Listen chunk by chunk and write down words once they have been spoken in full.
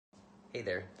Hey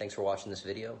there, thanks for watching this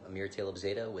video. I'm your Tale of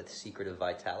Zeta with Secret of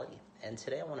Vitality, and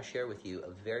today I want to share with you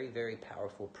a very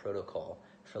powerful protocol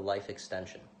for life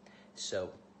extension. So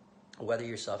whether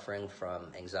you're suffering from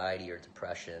anxiety or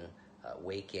depression,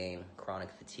 weight gain, chronic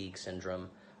fatigue syndrome,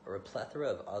 or a plethora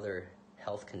of other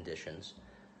health conditions,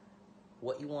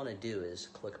 what you want to do is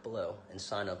click below and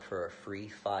sign up for a free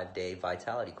 5-day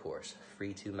Vitality course,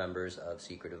 free to members of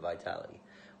Secret of Vitality.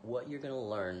 What you're going to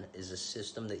learn is a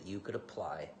system that you could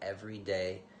apply every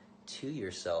day to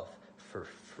yourself for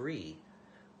free,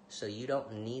 so you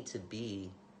don't need to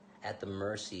be at the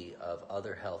mercy of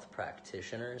other health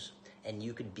practitioners, and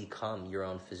you could become your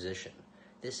own physician.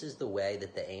 This is the way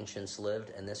that the ancients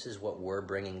lived, and this is what we're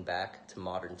bringing back to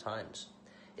modern times,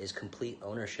 is complete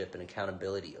ownership and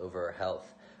accountability over our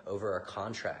health, over our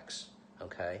contracts,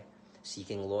 okay?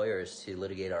 Seeking lawyers to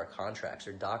litigate our contracts,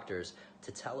 or doctors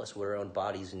to tell us what our own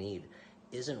bodies need,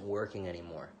 isn't working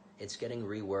anymore. It's getting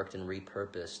reworked and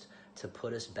repurposed to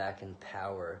put us back in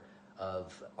power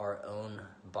of our own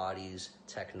body's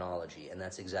technology. And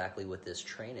that's exactly what this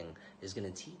training is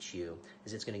going to teach you,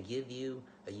 is it's going to give you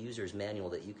a user's manual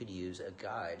that you could use, a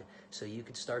guide, so you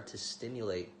could start to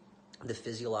stimulate the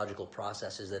physiological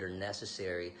processes that are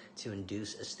necessary to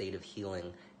induce a state of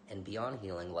healing and beyond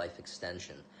healing, life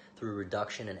extension, through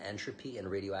reduction in entropy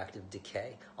and radioactive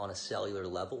decay on a cellular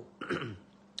level.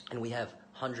 And we have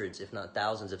hundreds, if not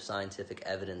thousands, of scientific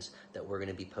evidence that we're going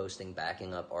to be posting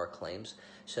backing up our claims.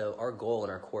 So our goal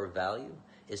and our core value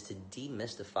is to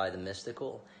demystify the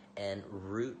mystical and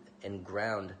root and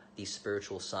ground these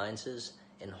spiritual sciences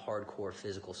in hardcore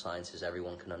physical sciences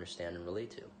everyone can understand and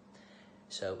relate to.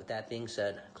 So with that being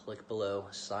said, click below,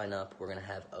 sign up. We're going to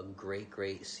have a great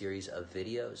series of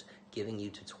videos giving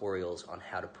you tutorials on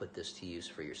how to put this to use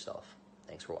for yourself.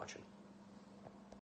 Thanks for watching.